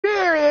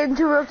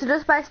interrupted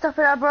us by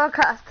stopping our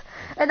broadcast.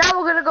 And now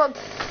we're gonna go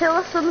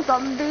kill some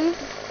zombies.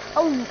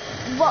 Oh,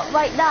 what,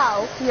 right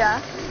now?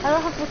 Yeah. I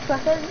don't have much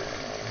weapons.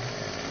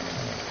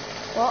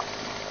 What?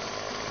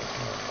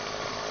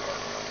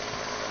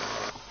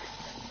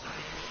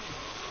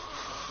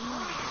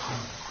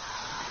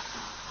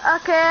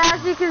 Okay,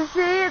 as you can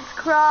see, it's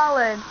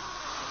crawling.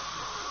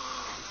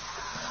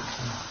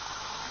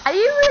 Are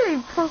you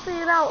really pussing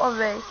it out on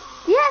me?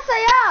 Yes,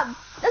 I am.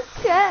 I'm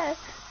scared.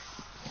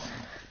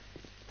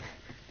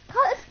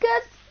 Can't a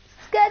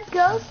scared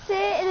ghost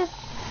stay in a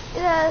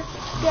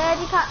scared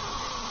you can't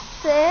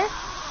stay?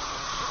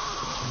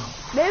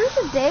 Maybe we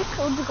should dig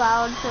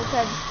underground so we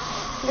can...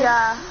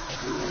 Yeah.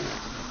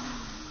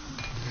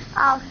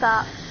 I'll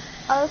start.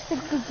 I was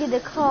thinking in the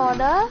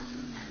corner.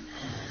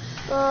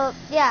 Well,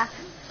 yeah.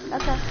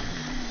 Okay.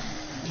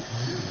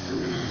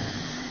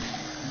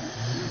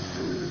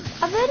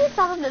 I'm really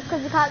sad on this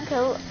because you can't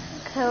kill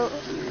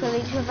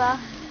each other.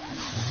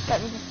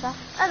 Let me just stop.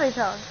 Every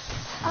time.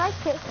 I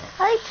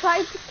like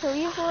trying to kill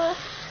you for.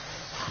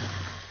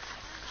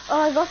 Oh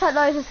my gosh, that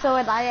noise is so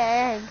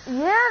annoying.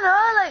 Yeah,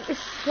 no, like,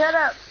 shut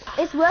up.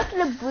 It's worse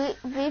than a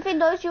breathing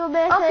noise you were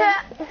making. Okay,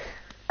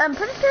 I'm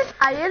pretty sure it's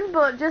iron,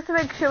 but just to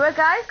make sure,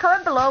 guys,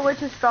 comment below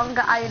which is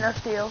stronger, iron or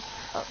steel.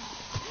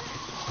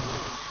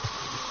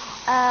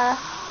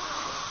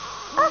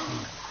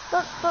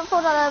 Don't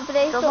fall down,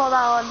 Ebony. Don't fall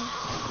down.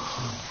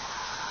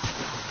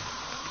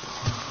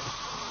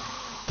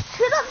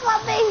 Shut up,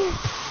 zombie!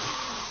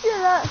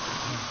 Shut up.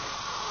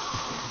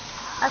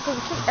 I think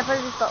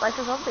everybody just don't like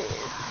the zombies.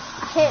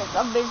 I hate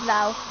zombies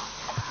now.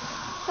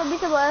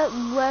 Zombies are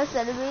worse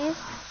enemies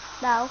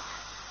now.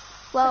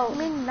 Well, What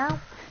do you mean now?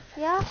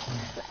 yeah,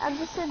 I'm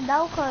just saying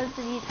now because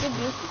they used to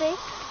be.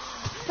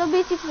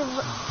 Zombies used to be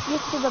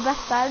my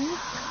best friend.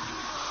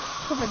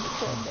 Somebody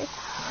killed me.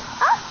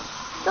 Ah!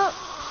 Don't.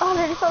 Oh, I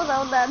nearly fell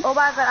down then. Oh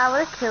my god, I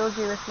would have killed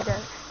you if you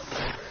did.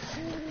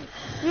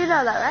 You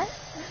know that, right?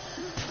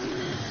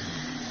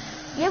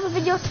 Yeah, but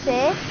then you're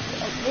safe.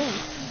 Like me.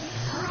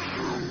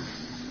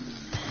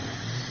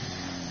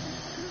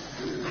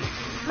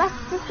 My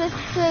sister's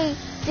literally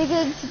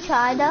digging to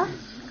China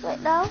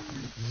right now.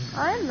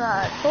 I'm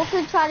not.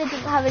 Hopefully China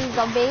doesn't have any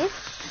zombies.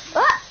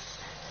 What?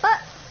 What?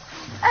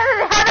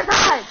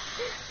 Herbicide!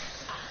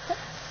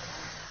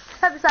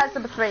 Herbicide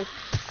number 3.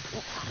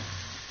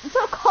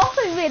 Stop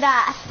calling me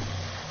that.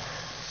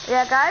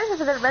 Yeah, guys,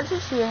 as I didn't mention,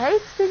 she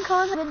hates being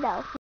called.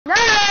 No. No!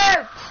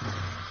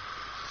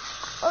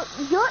 Oh,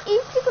 you're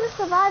easily gonna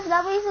survive,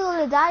 that means you're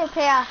gonna die up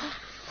here.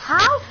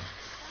 How?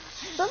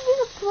 Zombies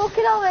are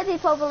smoking already,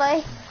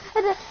 probably.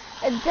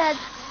 And then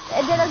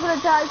I'm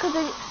gonna die because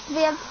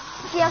they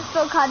have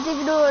strong hands,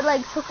 even though it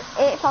like took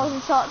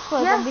 8,000 shots for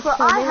a Yes, zombie to but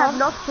kill I me have once.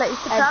 not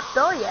placed the trap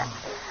door yet,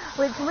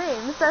 which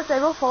means that they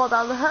will fall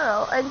down the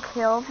hole and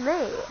kill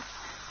me.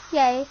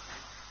 Yay.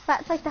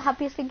 That's like the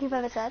happiest thing you've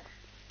ever said.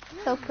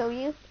 They'll kill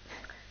you.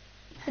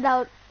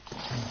 Without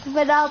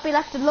be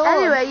left alone.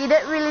 Anyway, you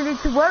don't really need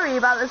to worry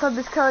about the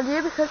zombies killing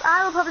you because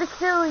I will probably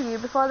kill you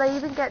before they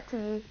even get to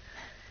you.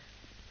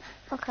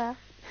 Okay.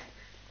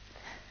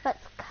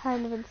 That's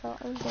kind of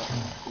insulting, but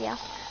yeah.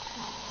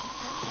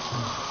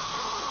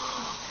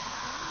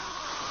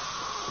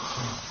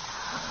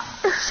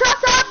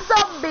 Shut up,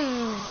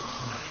 zombies!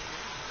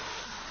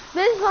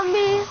 These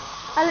zombies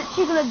are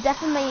literally gonna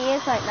deafen my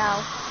ears right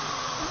now.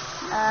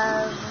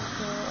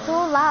 So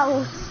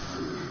loud.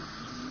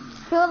 I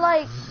feel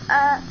like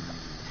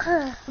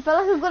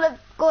I'm gonna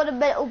go to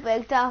mental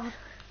breakdown.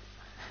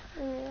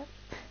 Yeah.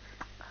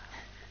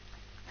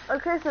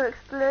 Okay, so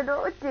explain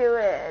what we're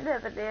doing,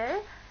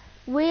 Ebony.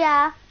 We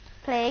are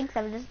playing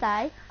 7 Days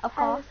Die, of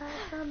course.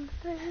 Don't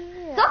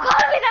Don't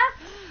call me that!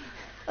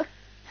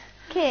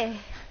 Okay.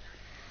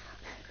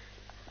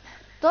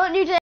 Don't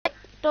you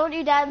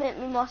dare make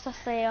me more sus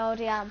than I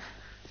already am.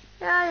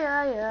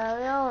 Yeah,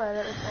 we all read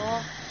it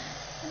before.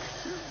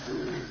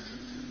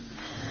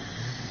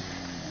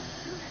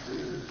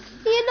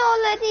 You know,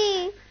 let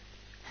me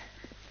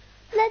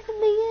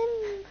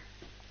in.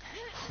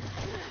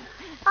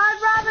 I'd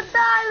rather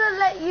die than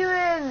let you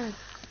in.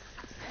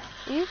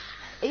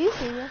 Are you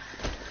serious?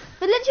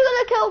 They're literally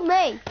gonna kill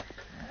me.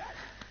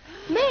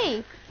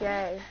 Me.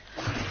 Yay.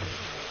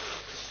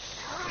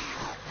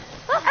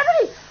 Oh,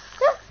 Ebony!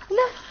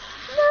 No.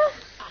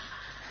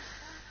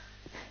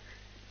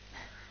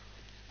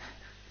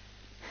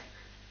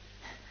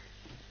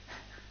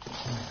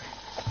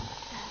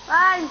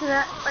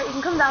 Internet. Wait, you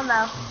can come down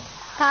now.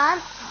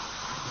 Can't.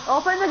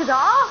 Open the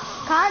door.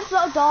 Can't. It's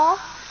not a door.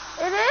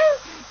 It is.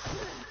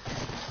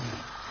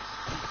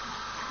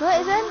 No,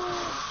 it isn't.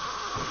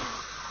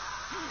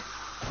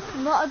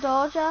 Not a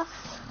door, Jess.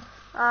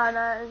 Oh,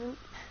 no, it isn't.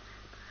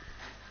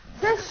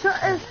 This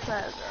shutter's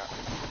closed up.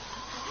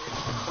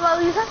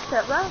 Well, you touched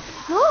it, well.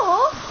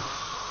 No.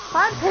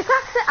 Fine,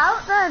 pickaxe it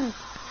out then.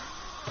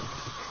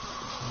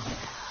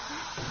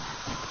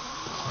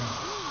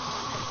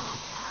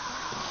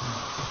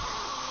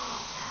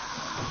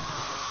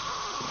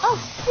 Oh,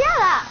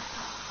 shut up.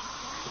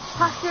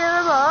 Pass your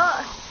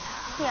remote.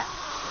 Yeah.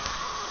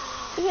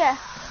 Yeah.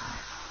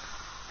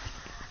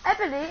 Ebony,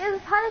 Ebony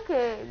is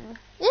panicking.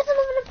 Yes, I'm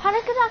having a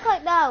panic attack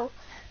right now.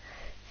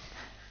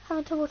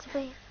 Having trouble to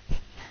breathe.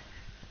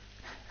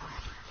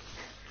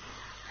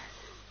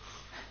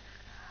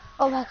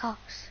 Oh my gosh.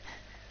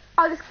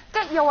 I'll just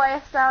get your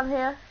ass down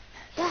here.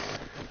 Yeah.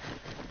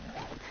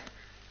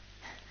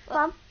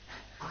 Come.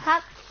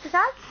 Cat.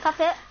 Cat? Cut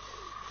it.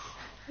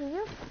 Here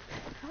you.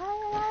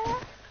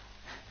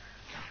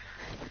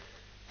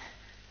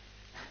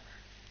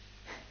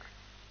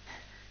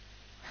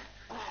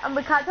 And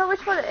we can't tell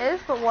which one it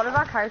is, but one of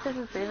our characters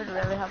is breathing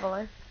really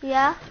heavily.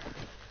 Yeah.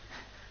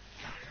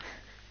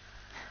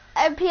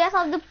 And PS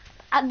on the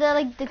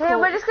like the. Okay,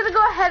 we're just gonna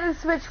go ahead and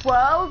switch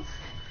worlds.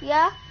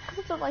 Yeah,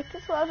 because I don't like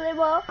this world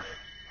anymore.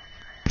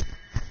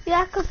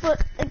 Yeah, because we're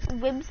like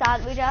wimps,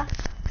 aren't we, Jess?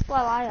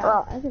 Well, I am.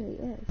 Well, Ebony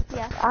is.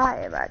 Yeah. I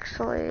am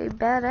actually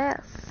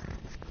badass.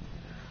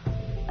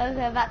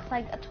 Okay, that's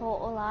like a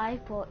total lie,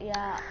 but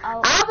yeah,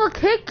 I will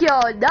kick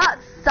your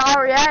nuts,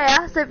 sorry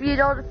ass, if you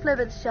don't flip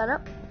and shut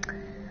up.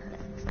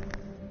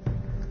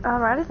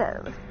 Alrighty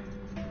then.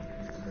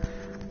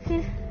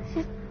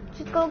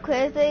 She's going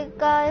crazy,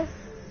 guys.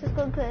 She's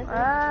going crazy.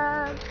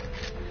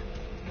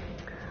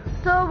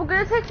 So we're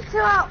gonna take you to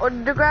our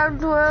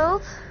underground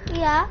world.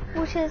 Yeah,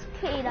 which is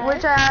pretty nice.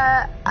 Which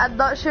I'm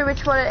not sure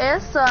which one it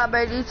is, so I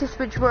might need to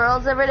switch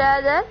worlds every now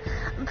and then.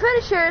 I'm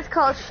pretty sure it's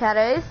called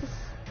Shadows.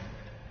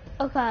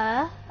 Okay,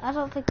 I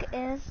don't think it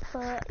is,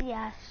 but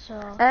yeah,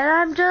 sure. And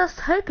I'm just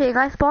hoping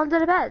I spawned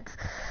in a bed.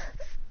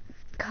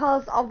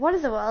 Because on one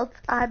of the worlds,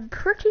 I'm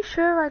pretty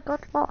sure I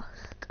got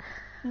lost.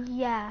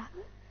 Yeah,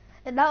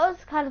 and that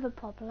was kind of a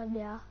problem,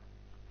 yeah.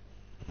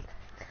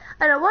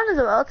 And on one of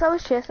the worlds, I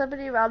was chasing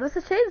somebody around with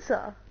a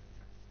chainsaw.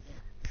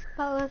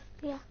 That was,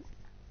 yeah.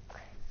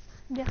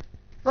 Yeah.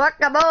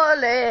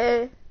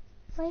 Guacamole!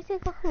 Why is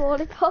it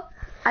guacamole for?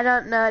 I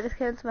don't know, it just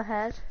came into my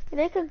head. You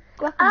make a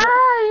guacamole.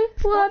 I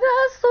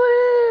wanna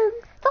swing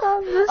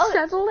from the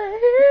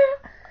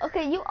chandelier.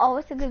 Okay, you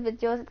always sing in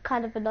videos, it's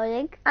kind of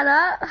annoying. And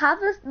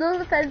no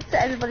offense to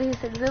everybody who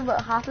sings them,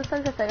 but half the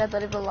songs I think I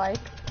don't even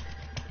like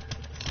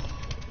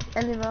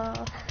anymore.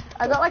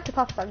 I don't like the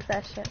pop songs,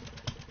 that shit.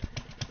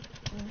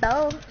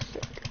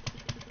 Bullshit.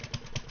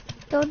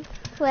 Don't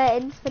swear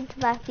in to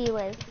my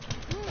viewers.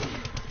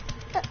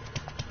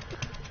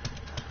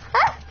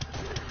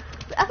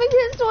 I think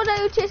this is the one that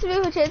you chased me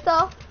with a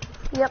chainsaw.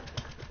 Yep.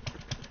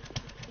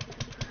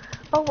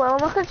 Oh well, I'm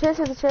not gonna chase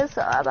you with a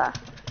chainsaw, am I?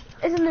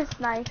 Isn't this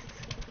nice?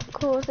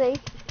 Cozy.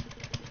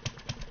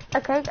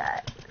 Okay,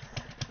 guys.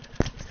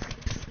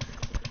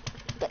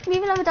 We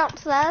even have a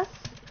downstairs.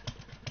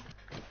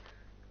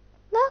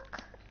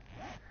 Look.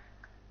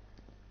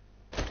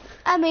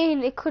 I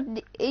mean,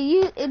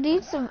 it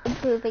needs some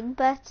improving,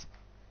 but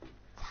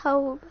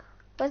how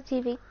was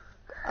TV?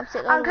 I'm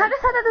kind of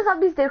sad that the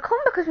zombies did come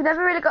because we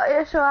never really got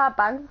to show our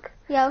bank.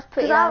 Yeah, it was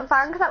pretty Our nice.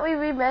 bank that we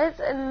remade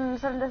in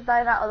 79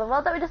 that other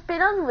world that we just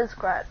been on was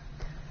great.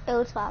 It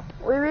was fab.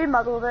 We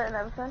remodeled it and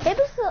everything.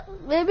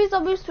 Maybe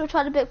zombies were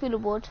trying to break through the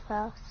wood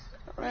first.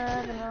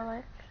 I don't know,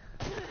 like.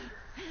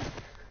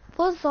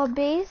 Those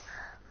zombies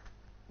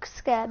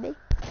scare me.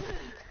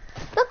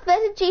 Look,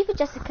 there's a G for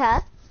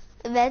Jessica.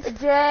 And there's a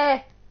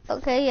J.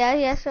 Okay,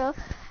 yeah, sure.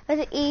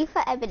 There's an E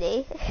for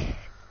Ebony.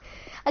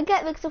 I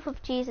get mixed up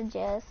with G's and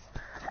J's.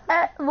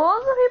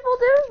 Most of the people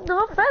do,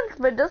 no offense,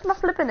 but does my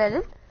flipping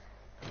in.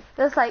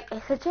 It's like,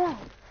 it's a J,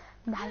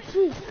 not a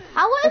G.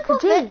 I want to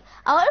put G,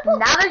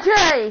 not a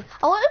J.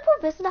 I want to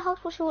put this in the house,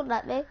 but she won't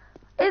let me.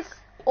 It's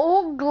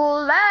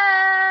ugly.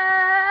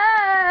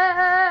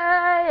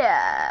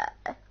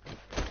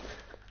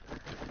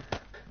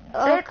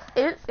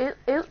 It's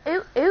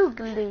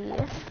ugly.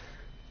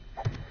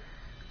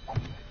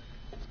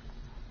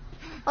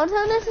 I'm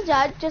telling this to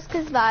Judge just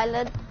because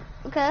violent,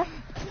 okay?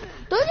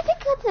 Don't you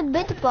think it's a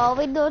bit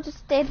boring though, just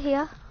staying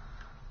here?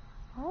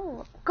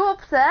 Oh, go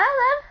up there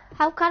then.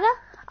 How can I?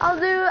 I'll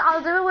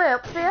do a way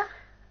up there.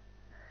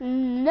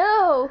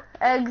 No.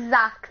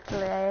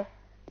 Exactly.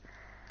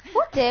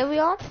 What day are we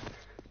on?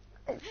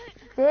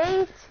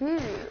 Day 2.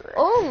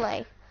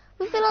 Only.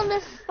 We've been on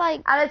this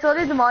like. And it's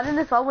only the morning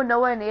as well. We're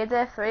nowhere near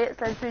day 3.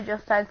 It's literally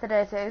just down to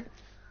day 2.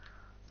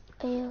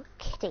 Are you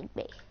kidding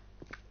me?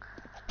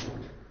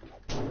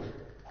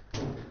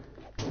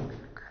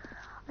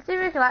 I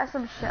think we can light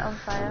some shit on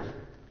fire.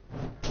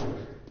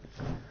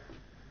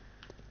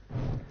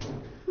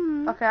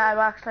 Okay, I'm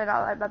actually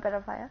not lighting my bed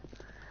on fire.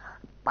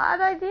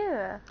 Bad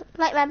idea.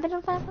 Like my bed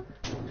on fire?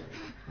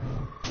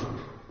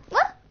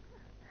 What?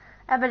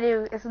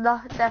 Ebony is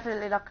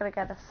definitely not gonna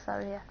get us, so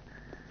yeah.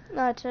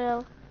 No,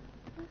 true.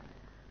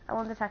 I'm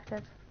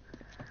undetected.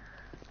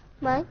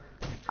 Mine?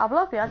 I'll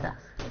blow up your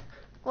desk.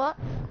 What?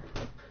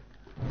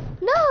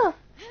 No!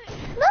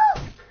 No!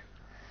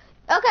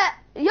 Okay,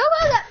 you're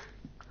gonna.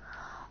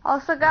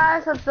 Also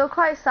guys, I'm still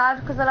quite sad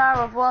because in our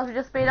other world we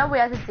just been on, we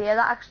had a deer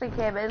that actually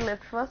came in and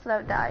lived for us and now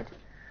it died.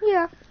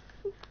 Yeah.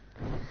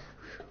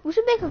 We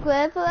should make a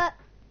grave for that.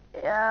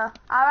 Yeah.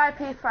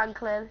 R.I.P.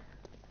 Franklin.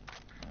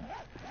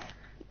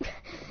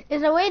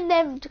 It's a weird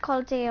name to call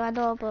it, I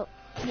know, but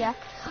yeah.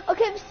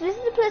 Okay, so this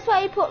is the place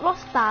where you put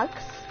lost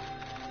bags.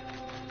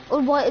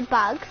 Unwanted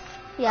bags.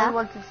 Yeah.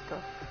 Unwanted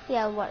stuff.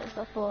 Yeah, what is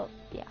before?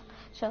 Yeah.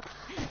 So.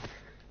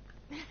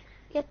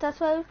 Yeah, that's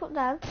where we put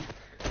down.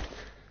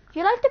 Do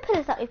you like the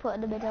pillars that we put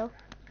in the middle?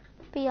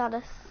 Be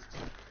honest.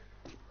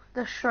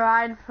 The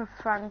shrine for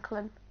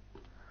Franklin.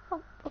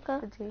 Oh, okay.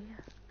 The deer.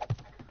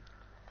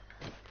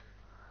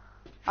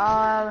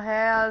 All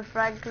hail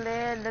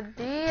Franklin the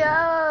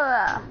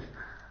deer.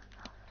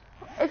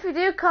 If you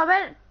do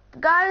comment,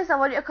 guys, I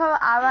want you to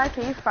comment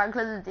R.I.P.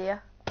 Franklin the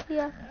deer.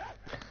 Yeah.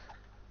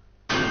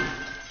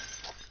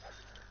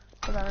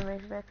 So that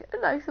makes it a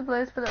nicer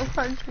place for little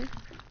Frankie.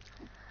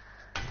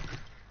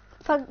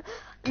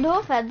 No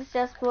offense,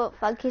 just but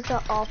Frankie's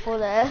not awful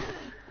there.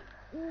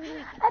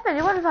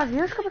 Ebony, one of our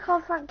viewers could be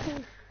called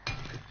Frankie.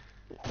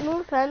 No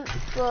offense,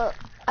 but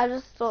I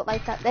just don't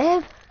like that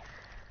name.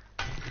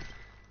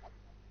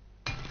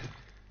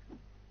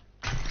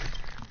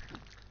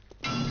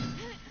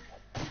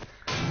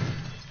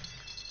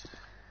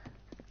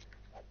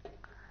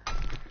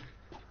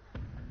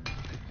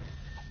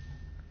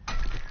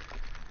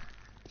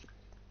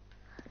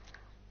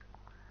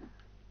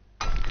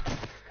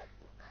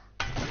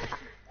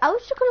 I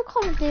was just gonna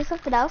call and do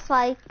something else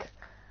like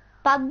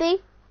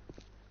Bambi.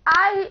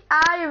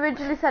 I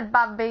originally said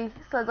Bambi,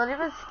 so don't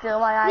even steal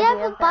my idea.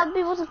 Yeah, but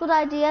Bambi was a good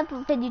idea,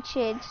 but then you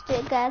changed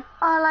it again.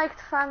 I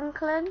liked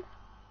Franklin.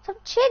 So I'm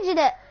changing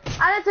it.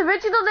 And its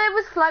original name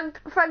was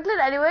Franklin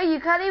anyway, you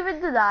can't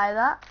even deny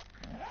that.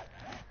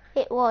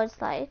 It was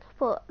like,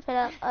 but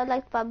then I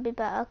liked Bambi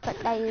better,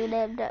 but now you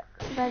named it.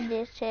 Then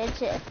you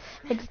changed it.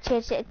 Then you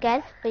changed it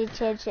again. Then you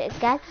changed it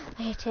again.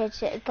 Then you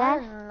changed it I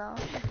again. don't know.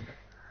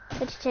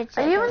 Then you changed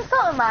it Are you again.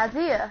 insulting my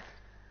idea?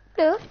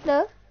 No,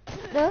 no,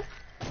 no.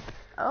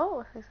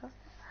 Oh, I think so.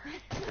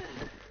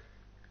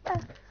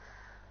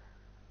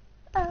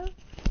 Oh.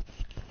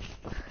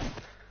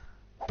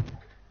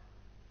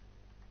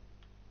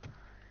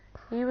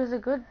 He was a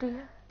good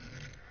deer.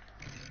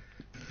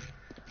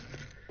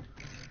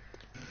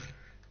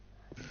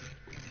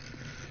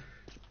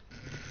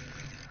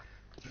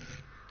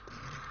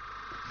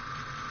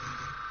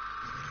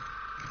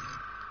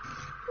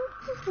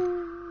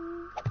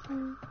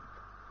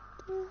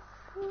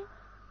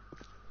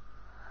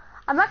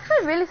 I'm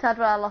actually really sad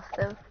when I lost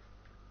him.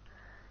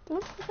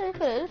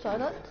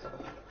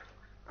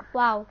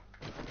 Wow.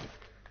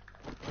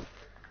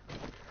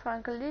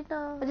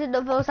 Franklino. I didn't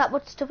know there was that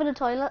much stuff in the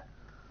toilet.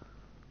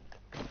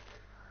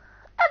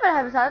 I've been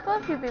having sad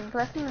if you've been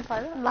placed in the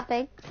toilet.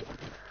 Nothing.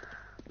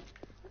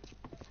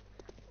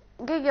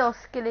 Get your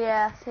skinny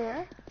ass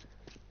here.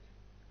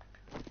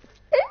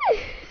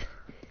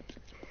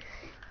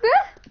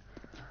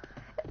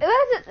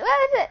 Where is it?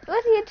 Where is it?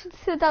 Where's the entrance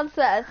to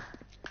downstairs?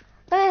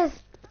 Where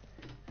is?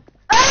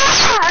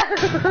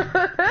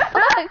 Oh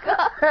my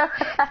god.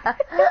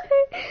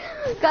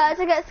 Guys,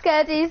 I get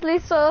scared easily,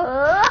 so.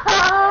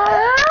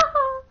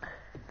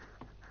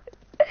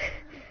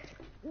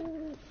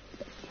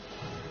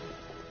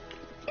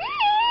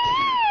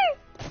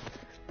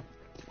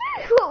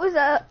 What was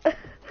that?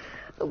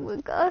 Oh my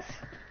gosh.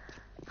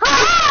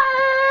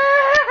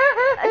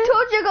 I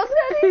told you I got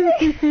scared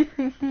easy.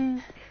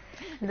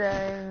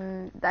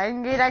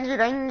 Dangy.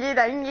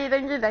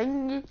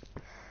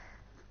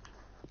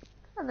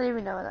 I don't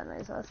even know what that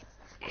noise was.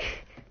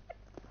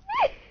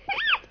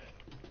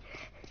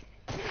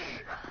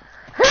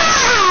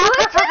 What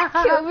are you trying to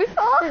kill me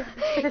for?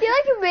 You're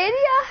like a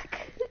maniac.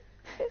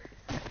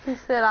 He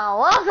said I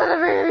wasn't a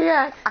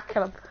maniac. I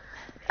kill him.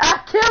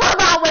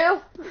 I will.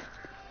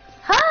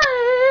 Hi.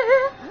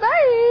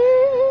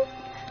 Bye.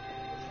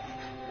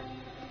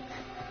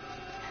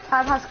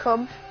 Time has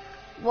come.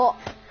 What?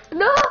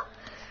 No.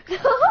 No.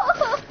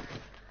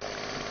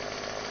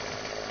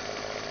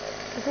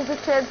 This is a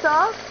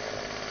chainsaw.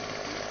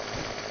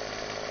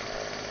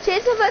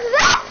 Chainsaw versus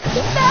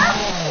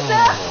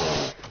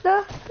No.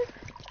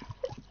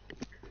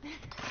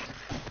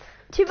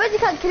 Too bad you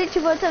can't kill it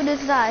 2 more times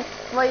this time.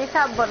 Well, you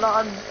can, but not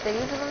on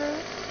things.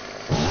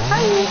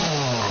 Hi.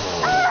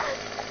 Ah.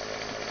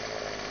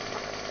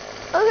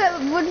 Okay,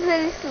 but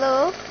very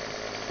slow.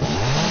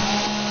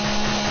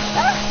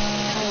 Ah.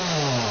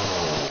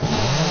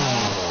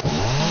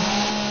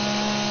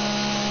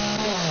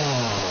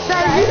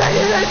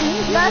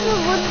 That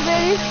was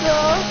very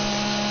slow.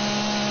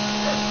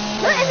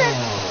 No, it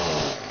isn't.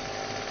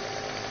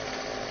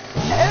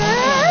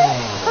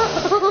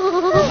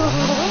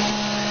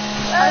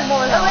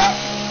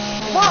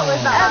 What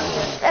was that?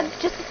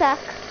 Just a sec.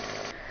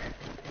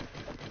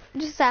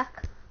 Just a sec.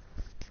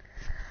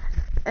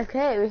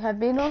 Okay, we have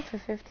been on for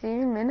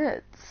 15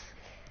 minutes.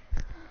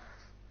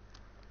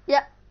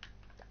 Yep.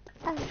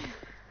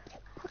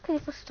 Can you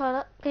push the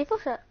toilet? Can you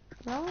push it?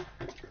 No?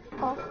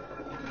 Oh.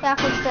 Yeah, I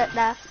pushed it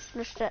there.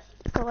 Pushed it.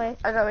 Go away.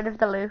 I got rid of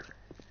the loo.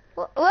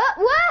 What?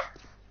 What?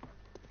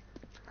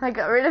 I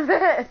got rid of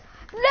it.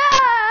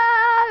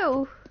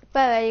 No!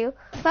 Where are you?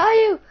 Where are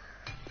you?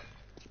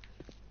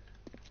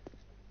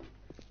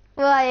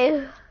 Where are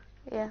you?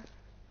 Yeah.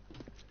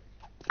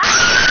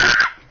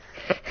 Ah!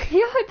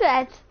 You're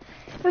dead.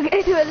 We're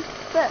going to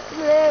the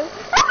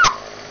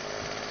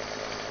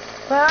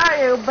Where are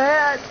you,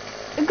 bird?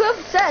 Go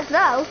upstairs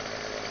now.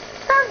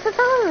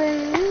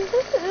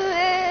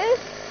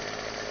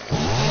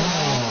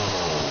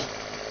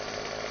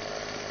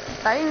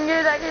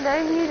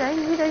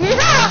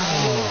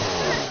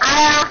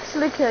 I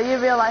actually kill you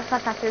in real life,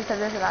 like I actually said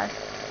this life.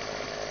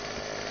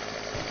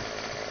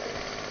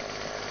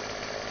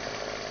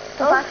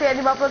 If I see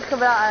any more blood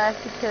coming out, I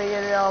actually kill you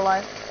in real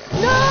life.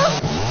 No!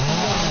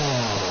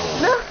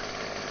 No!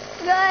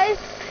 Guys,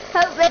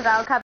 help me.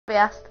 Now can't be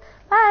asked.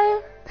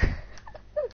 Bye.